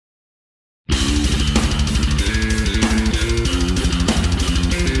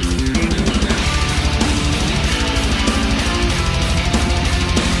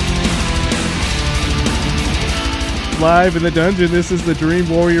live in the dungeon. This is the Dream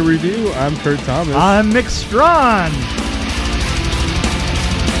Warrior Review. I'm Kurt Thomas. I'm Mick Strawn.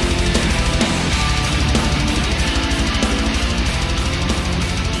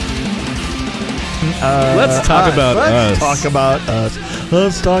 Let's talk about us.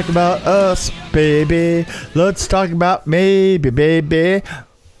 Let's talk about us, baby. Let's talk about maybe, baby.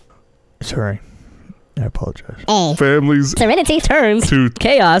 Sorry. I apologize. A Families Serenity turns to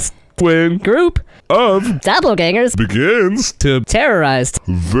chaos when group of doppelgangers begins to terrorized.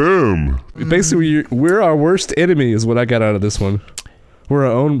 them. Basically, we're our worst enemy is what I got out of this one. We're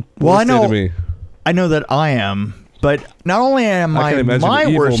our own worst enemy. I know that I am, but not only am I I can imagine my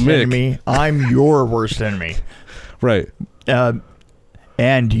evil worst Mick. enemy, I'm your worst enemy. Right.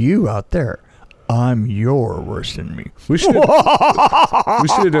 And you out there, I'm your worst enemy. We should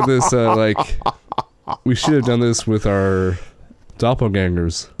have done this we should have done this with our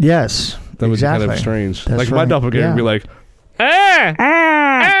doppelgangers. Yes, That was exactly. kind of strange. That's like my right. doppelganger would be like,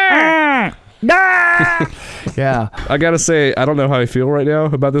 Yeah. I gotta say, I don't know how I feel right now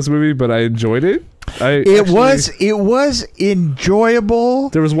about this movie, but I enjoyed it. It was enjoyable.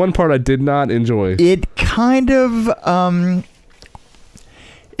 There was one part I did not enjoy.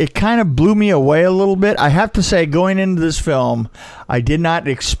 It kind of blew me away a little bit. I have to say, going into this film, I did not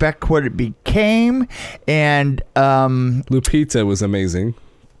expect what it became, and Lupita was amazing.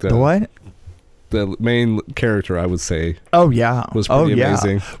 the what? The main character, I would say. Oh yeah, was pretty yeah.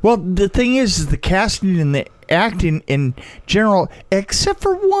 amazing. Well, the thing is the casting and the acting in general, except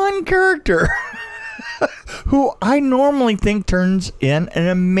for one character, who I normally think turns in an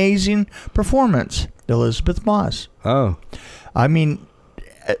amazing performance, Elizabeth Moss. Oh, I mean,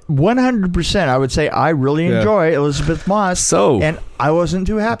 100%. I would say I really enjoy Elizabeth Moss. and I wasn't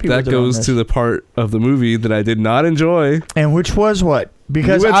too happy with that it on goes this. to the part of the movie that I did not enjoy. And which was what?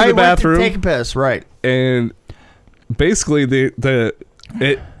 Because We went to the I bathroom. went to take a piss, right? And basically,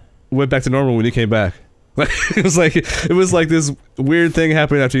 it went back to normal when he came back. It was like this weird thing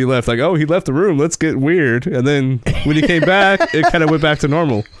happened after he left. Like, oh, he left the room. Let's get weird. And then when he came back, it kind of went back to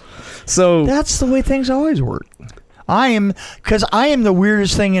normal. So That's the way things always work. I am the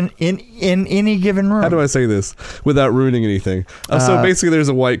weirdest thing in any given room. how do I say this without ruining anything? So basically, there's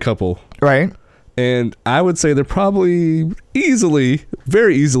a white couple, Right. and I would say they're probably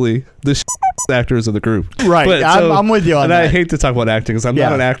very easily, the actors of the group. Right. But, I'm with you on and that. I hate to talk about acting because I'm not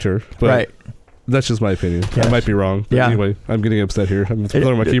Yeah. an actor. But Right. that's just my opinion. Yes. I might be wrong. But Yeah. anyway, I'm getting upset here. I'm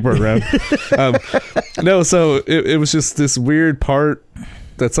throwing my keyboard around. No, so it was just this weird part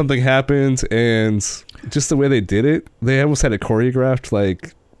that something happened, and just the way they did it, they almost had it choreographed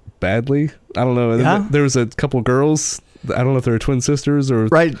like badly. I don't know. And Yeah. then there was a couple girls. I don't know if they were twin sisters or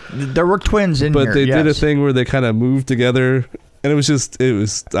Right. There were twins in but here. they did a yes. thing where they kind of moved together, and it was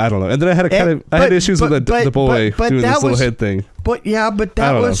I don't know. And then I had I had issues with the boy doing this little head thing. But I that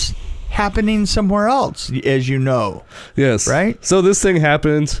don't was happening somewhere else, as you know. Yes. Right? So this thing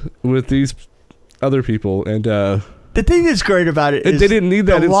happened with these other people, and The thing that's great about it is they didn't need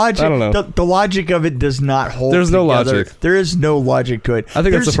that. The logic, I don't know. The logic of it does not hold. There's no together. logic. There is no logic to it. I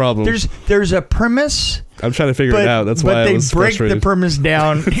think that's the problem. There's a premise. I'm trying to figure But, it out. That's but why I they was break frustrated. the premise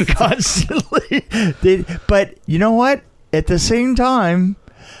down constantly. But you know what? At the same time,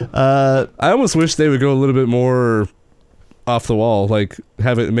 I almost wish they would go a little bit more off the wall, like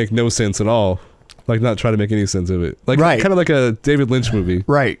have it make no sense at all, like not try to make any sense of it, like Right. kind of like a David Lynch movie.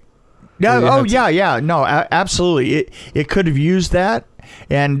 right? Where you Yeah. Oh, have to- yeah. No, absolutely. It could have used that,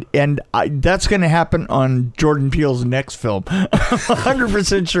 and that's going to happen on Jordan Peele's next film. I'm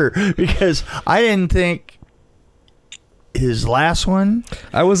 100% sure, because I didn't think his last one.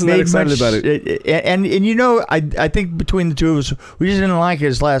 I wasn't that made excited much- about it. And you know, I think between the two of us, we just didn't like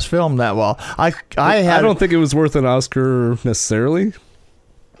his last film that well. I don't think it was worth an Oscar necessarily.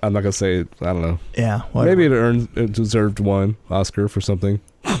 I'm not gonna say it. I don't know. Yeah, whatever. Maybe it deserved one Oscar for something.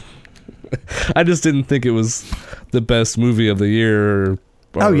 I just didn't think it was the best movie of the year.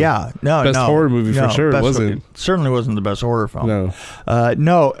 Oh yeah, best horror movie for sure. It wasn't. It certainly wasn't the best horror film. No,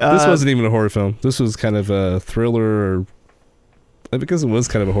 no. this wasn't even a horror film. This was kind of a thriller, or because it was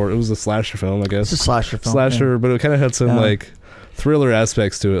kind of a horror. It was a slasher film, I guess. It's a slasher film. Slasher, but it kind of had some like thriller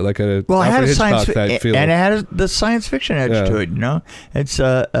aspects to it, like a Well, it had Alfred a science Hitchcock type feel. and it had the science fiction edge Yeah. to it. You know, it's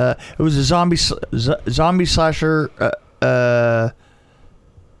it was a zombie slasher.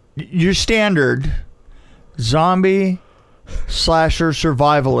 Your standard zombie slasher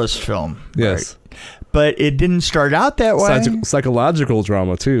survivalist film. Yes. Right? But it didn't start out that way. Psychological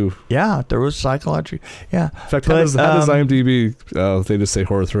drama too. Yeah, there was psychology. Yeah. In fact, how does IMDb? They just say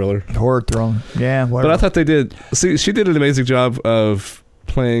horror thriller. Horror thriller. Yeah. Whatever. But I thought they did. See, she did an amazing job of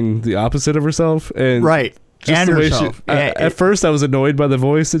playing the opposite of herself, and right. and the way herself. at first, I was annoyed by the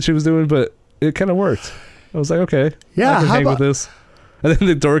voice that she was doing, but it kind of worked. I was like, okay, Yeah, I can how hang about- with this. And then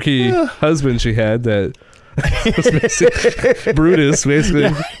the dorky husband she had that was basically Brutus, basically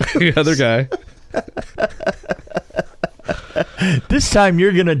the other guy. This time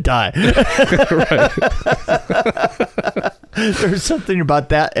you're gonna die. Right. There's something about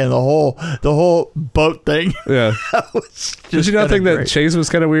that and the whole boat thing. Yeah. Was Did just you not kinda think that great. chase was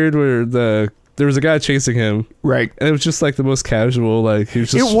kind of weird? Where there was a guy chasing him, Right. and it was just like the most casual. Like he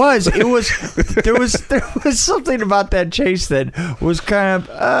was just. It was. There was something about that chase that was kind of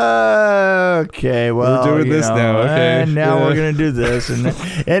okay. Well, doing you this know, now, okay, and now yeah. we're gonna do this, and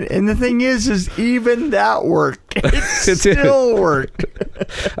the thing is even that worked. It did. still worked.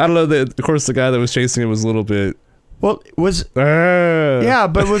 I don't know. That of course the guy that was chasing him was a little bit. Well, it was Yeah. yeah,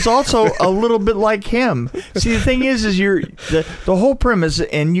 but it was also a little bit like him. See, the thing is you're the whole premise,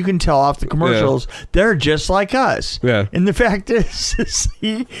 and you can tell off the commercials, they're just like us. Yeah. And the fact is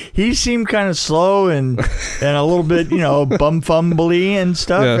he seemed kind of slow and a little bit, bum-fumbly and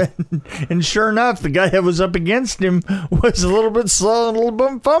stuff. Yeah. And sure enough, the guy that was up against him was a little bit slow and a little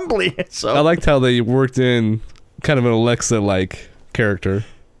bum-fumbly. So I liked how they worked in kind of an Alexa-like character,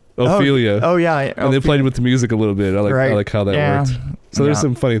 Ophelia. Oh yeah. And they played with the music a little bit. I like how that worked. So there's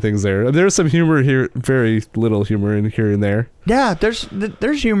some funny things there. There's some humor here, very little humor in here and there. Yeah, there's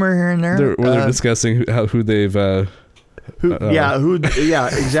humor here and there. Where they're discussing who they've.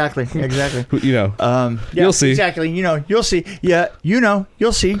 Exactly. You'll see. Exactly. You'll see. Yeah,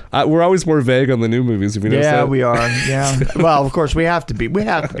 you'll see. We're always more vague on the new movies. If you notice Yeah, that. we are. Yeah. Well, of course we have to be. We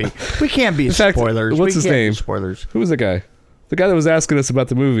can't be In fact, spoilers. what's his We can't be name? Spoilers. Who was the guy? The guy that was asking us about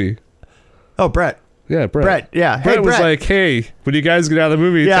the movie. Oh, Brett. Yeah, Brett. Brett. Yeah. Brett Hey, was Brett. like, "Hey, when you guys get out of the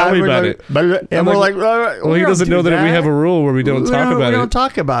movie, Yeah, tell me we're about like, it." And I'm we're like, like, Well, he doesn't know that we have a rule where we don't talk about We it. don't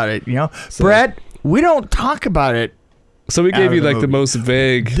talk about it. So- Brett, we don't talk about it. So we out gave of you the like the movie. most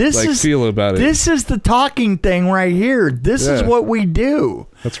vague feel about it. This is the talking thing right here. This is Yeah. what we do.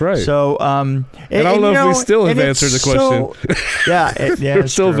 That's right. So, and I don't know if we still have and it's answered the yeah, yeah, We're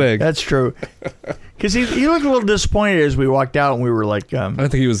it's still true. vague. That's true. Because he looked a little disappointed as we walked out, and we were like, I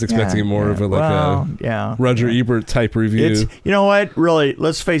think he was expecting more of a Roger Ebert type review. It's, you know what? Really,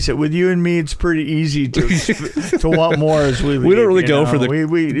 let's face it. With you and me, it's pretty easy to want more as we leave. We don't really go for the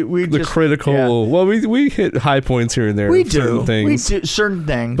we the just, critical. yeah. Well, we hit high points here and there. We of certain do. things, We do certain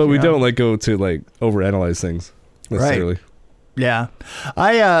things, but we you know? don't go to overanalyze things necessarily. Yeah,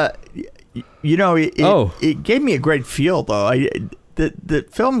 I it gave me a great feel though. The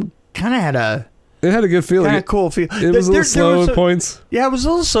film kind of had It had a good feeling. kind of cool feel. It was a little slow at points. Yeah, it was a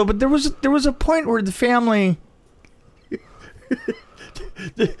little slow, but there was a point where the family.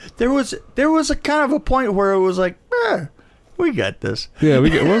 there was a kind of a point where it was like, we got this. Yeah, we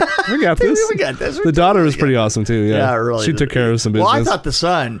got this. We got this. The daughter was pretty awesome too. Yeah, really. She took care of some business. Well, I thought the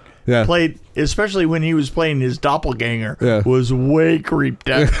son played, especially when he was playing his doppelganger, was way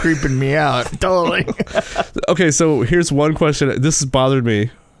creeping me out. Totally. Okay, so here's one question. This has bothered me.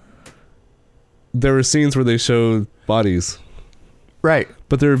 There were scenes where they showed bodies, Right.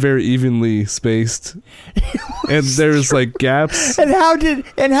 but they're very evenly spaced, and there's like gaps. And how did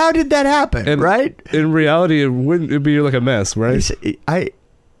that happen? And right. In reality, it'd be like a mess, right?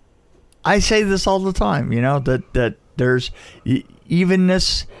 I say this all the time. That there's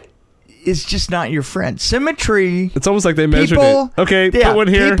evenness is just not your friend. Symmetry. It's almost like they measured People, it. Okay, put one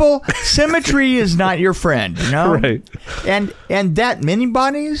here. Symmetry is not your friend. Right. And that many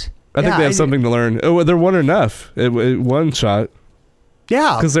bodies. I think they have something to learn. Oh, they're one enough. One shot.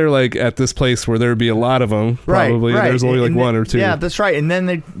 Yeah. Because they're like at this place where there'd be a lot of them. Probably. Right. There's only like one or two. Yeah, that's right. And then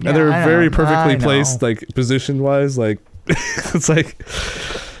and they're very perfectly placed, like position wise. Like it's like,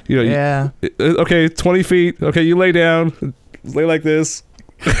 Yeah. Okay, 20 feet. Okay, you lay down. Lay like this.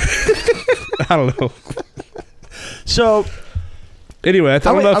 I don't know. So anyway, I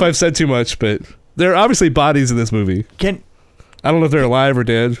don't know if I'm- I've said too much, but there are obviously bodies in this movie. I don't know if they're alive or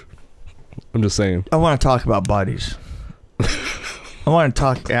dead. I'm just saying. I want to talk about bodies. I want to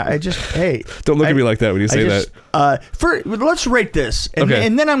talk. Hey. Don't look at me like that when you say that. Let's rate this, and, Okay.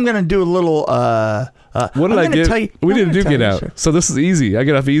 and then I'm gonna do a little. What did I get? We didn't do Get Out, so this is easy. I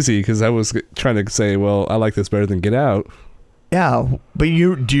get off easy because I was trying to say, well, I like this better than Get Out. Yeah, but do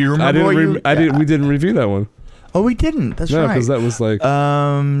you remember? We didn't review that one. Oh, we didn't. That's right. No, because that was like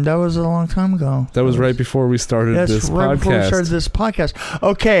that was a long time ago. That was right before we started this right podcast. Before we started this podcast.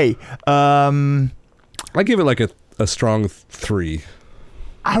 Okay. I give it like a strong 3.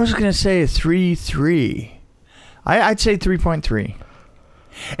 I was gonna say a 3.3. I'd say 3.3.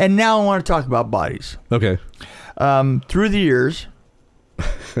 And now I want to talk about bodies. Okay. Through the years,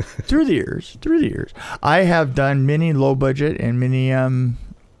 through the years, I have done many low budget and many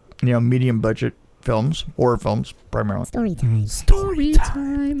medium budget films, horror films primarily. Story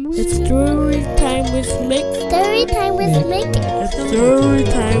time with Mick. Story time with Mick. Story time with Mick. Story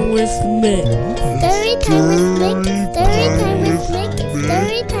time with Mick. Story time with Mick. Story time with Mick.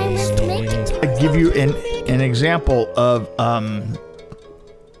 Story time with Mick. I give you an example of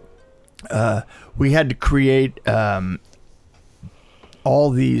we had to create all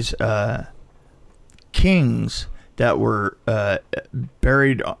these kings that were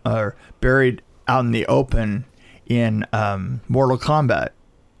buried out in the open in Mortal Kombat.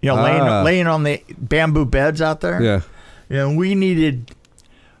 Laying on the bamboo beds out there. Yeah. And we needed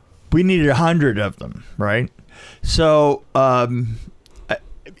 100 of them, right? So, and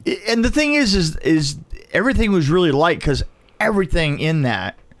the thing is everything was really light because everything in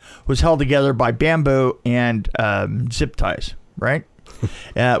that was held together by bamboo and zip ties, right?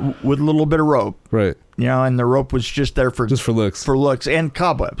 With a little bit of rope, Right. and the rope was just there for looks, and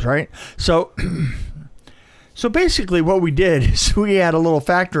cobwebs, right? So basically, what we did is we had a little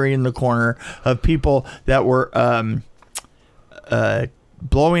factory in the corner of people that were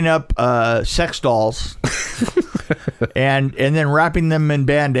blowing up sex dolls and then wrapping them in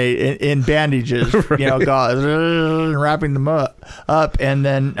bandages, Right. gauze, wrapping them up, and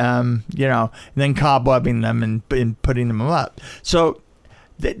then then cobwebbing them and putting them up. So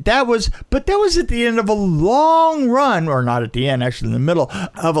that was at the end of a long run, or not at the end, actually in the middle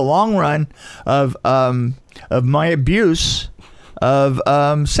of a long run of my abuse of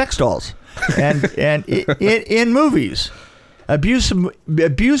sex dolls and in movies. Abuse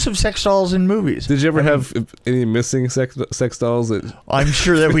of sex dolls in movies. Did you ever have any missing sex dolls? I'm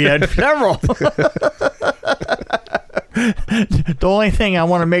sure that we had several. The only thing I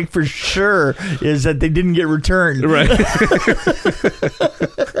want to make for sure is that they didn't get returned. Right.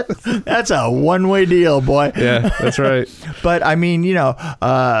 That's a one-way deal, boy. Yeah, that's right. But I mean,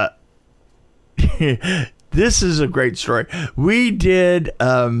 this is a great story. We did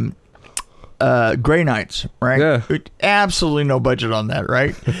Grey Knights, right? Yeah. Absolutely no budget on that,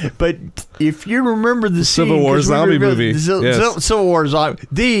 right? But if you remember the scene, Civil War zombie movie. Yes. Civil War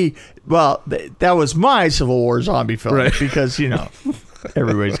zombie. That was my Civil War zombie film, right? Because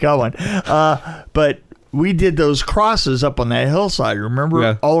everybody's got one. But we did those crosses up on that hillside. Remember,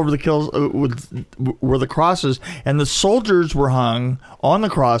 Yeah. all over the kills were the crosses, and the soldiers were hung on the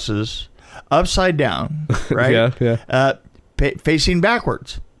crosses upside down, right? Yeah. Facing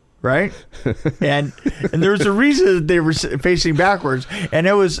backwards. Right, and there was a reason that they were facing backwards, and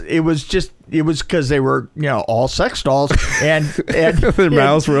it was because they were all sex dolls, and their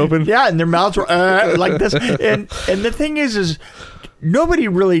mouths were open. Yeah, and their mouths were like this, and the thing is nobody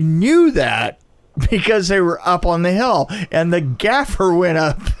really knew that because they were up on the hill, and the gaffer went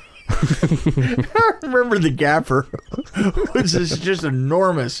up. I remember the gaffer was just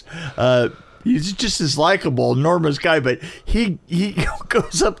enormous. He's just this likable, enormous guy, but he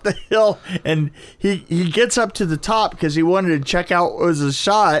goes up the hill and he gets up to the top because he wanted to check out what was a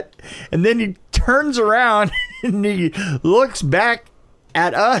shot, and then he turns around and he looks back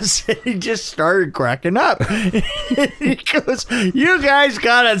at us and he just started cracking up. He goes, "You guys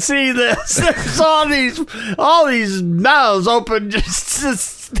gotta see this! There's all these mouths open,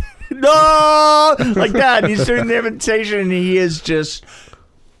 just no, like that." And he's doing the imitation, and he is just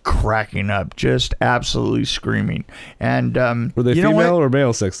cracking up, just absolutely screaming. And were they female or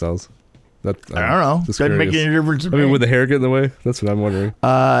male sex dolls? I don't know. Doesn't make any difference. I mean, would the hair get in the way? That's what I'm wondering.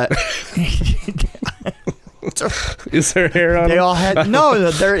 Is there hair on? They all had no.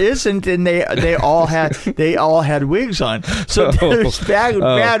 There isn't, and they all had wigs on. So there's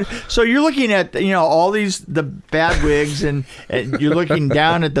bad. So you're looking at all the bad wigs, and you're looking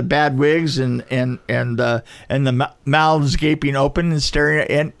down at the bad wigs, and the mouths gaping open and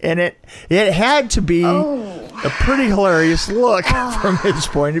staring, and it had to be a pretty hilarious look from his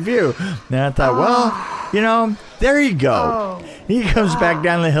point of view. And I thought, well, there you go. He comes back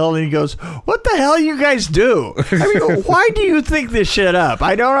down the hill and he goes, "What the hell you guys do? I mean, why do you think this shit up?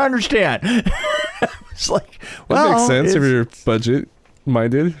 I don't understand." It's like, well, that makes sense if you're budget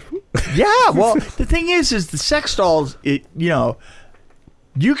minded. Yeah, well, the thing is the sex dolls, you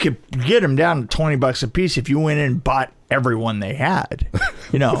could get them down to $20 a piece if you went in and bought everyone they had.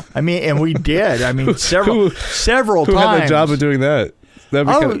 I mean, and we did. I mean, several who times. had the job of doing that? That'd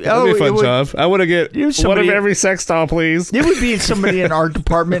be, that'd be a fun job. I want to get one of every sex doll, please. It would be somebody in our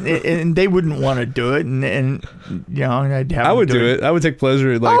department, and they wouldn't want to do it, and you know, I'd have. I would do it. I would take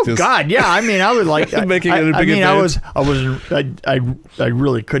pleasure in like oh God, yeah. I mean, I would like making it a big event. I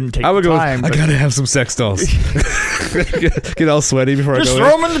really couldn't take. I would time. I gotta have some sex dolls. Get all sweaty before just I go. Just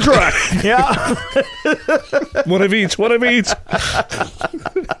throw them in the truck. Yeah. One of each.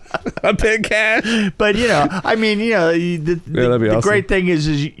 A big cash. But you know, I mean, you know, the awesome. Great thing is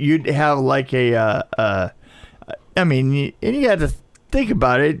you'd have like a. I mean, and you had to think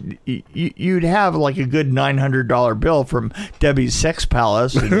about it. You'd have like a good $900 bill from Debbie's Sex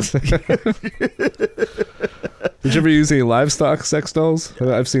Palace. Did you ever use any livestock sex dolls?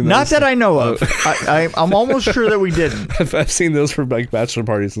 I've seen those. Not that I know of. I'm almost sure that we didn't. I've seen those for like bachelor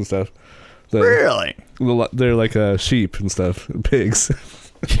parties and stuff. Really? They're like sheep and stuff, pigs.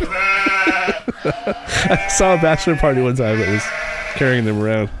 I saw a bachelor party one time that was carrying them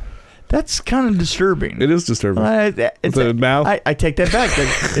around. That's kind of disturbing. It is disturbing. It's the mouth. I take that back.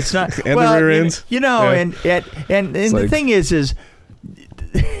 It's not. And the rear ends. You know, yeah. and the like, thing is,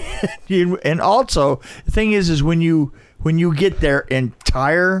 and also the thing is when you get their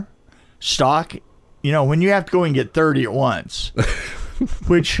entire stock, you know, when you have to go and get 30 at once,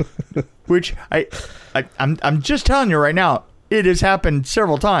 which I'm just telling you right now. It has happened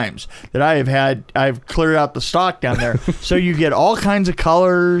several times that I've cleared out the stock down there. So you get all kinds of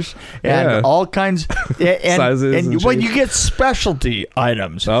colors and all kinds and sizes. And well, you get specialty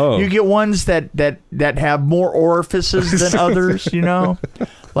items. Oh. You get ones that have more orifices than others, you know?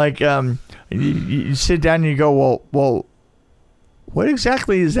 Like you sit down and you go, well, what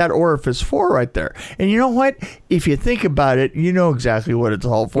exactly is that orifice for right there? And you know what? If you think about it, you know exactly what it's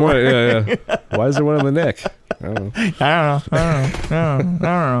all for. Right, yeah. Why is there one on the neck? I don't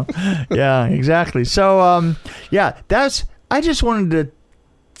know. Yeah, exactly. So, I just wanted to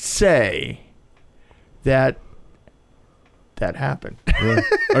say that happened. Yeah.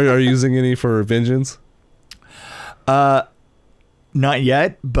 Are you using any for vengeance? Not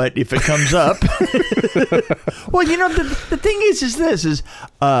yet, but if it comes up. Well, you know, the thing is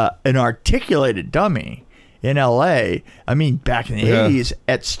an articulated dummy in L.A., I mean, back in the 80s,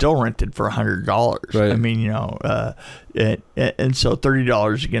 it's still rented for $100. Right. I mean, you know, and so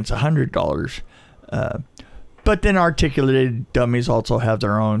 $30 against $100. But then articulated dummies also have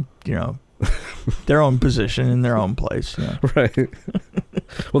their own, you know, their own position in their own place. You know? Right.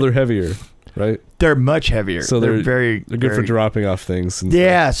 Well, they're heavier. Right, they're much heavier. So they're good for dropping off things. And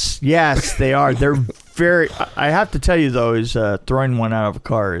yes, they are. They're very. I have to tell you though, is throwing one out of a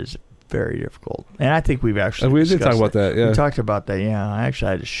car is very difficult. And I think we've actually we did talk about that. Yeah, we talked about that. Yeah, I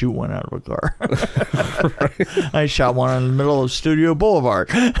actually had to shoot one out of a car. Right. I shot one in the middle of Studio Boulevard.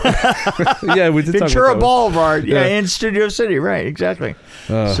 Yeah, we did. Ventura Boulevard. Yeah, in Studio City. Right, exactly.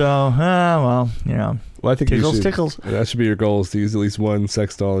 So, well, you know. Well, I think tickles. That should be your goal, is to use at least one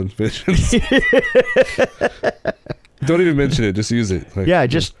sex doll in Visions. Don't even mention it. Just use it. Like, yeah,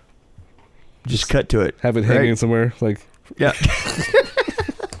 just cut to it. Have it hanging somewhere. Like, yeah.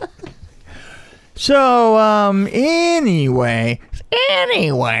 So, anyway,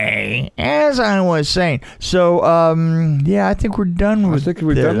 as I was saying, so, I think we're done with. I think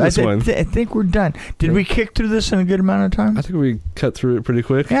we're done with this one. I think we're done. Did we kick through this in a good amount of time? I think we cut through it pretty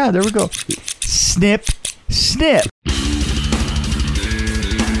quick. Yeah, there we go. Snip, snip.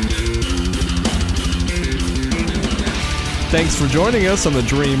 Thanks for joining us on the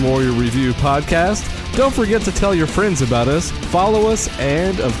Dream Warrior Review podcast. Don't forget to tell your friends about us, follow us,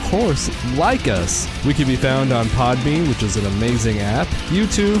 and, of course, like us. We can be found on Podbean, which is an amazing app,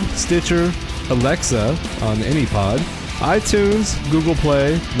 YouTube, Stitcher, Alexa on any pod, iTunes, Google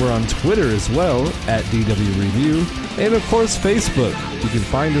Play. We're on Twitter as well, at DW Review, and, of course, Facebook. You can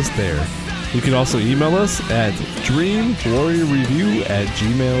find us there. You can also email us at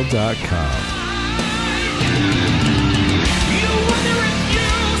dreamwarriorreview@gmail.com.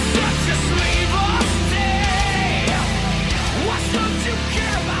 Why don't you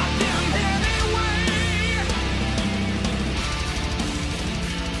care about them?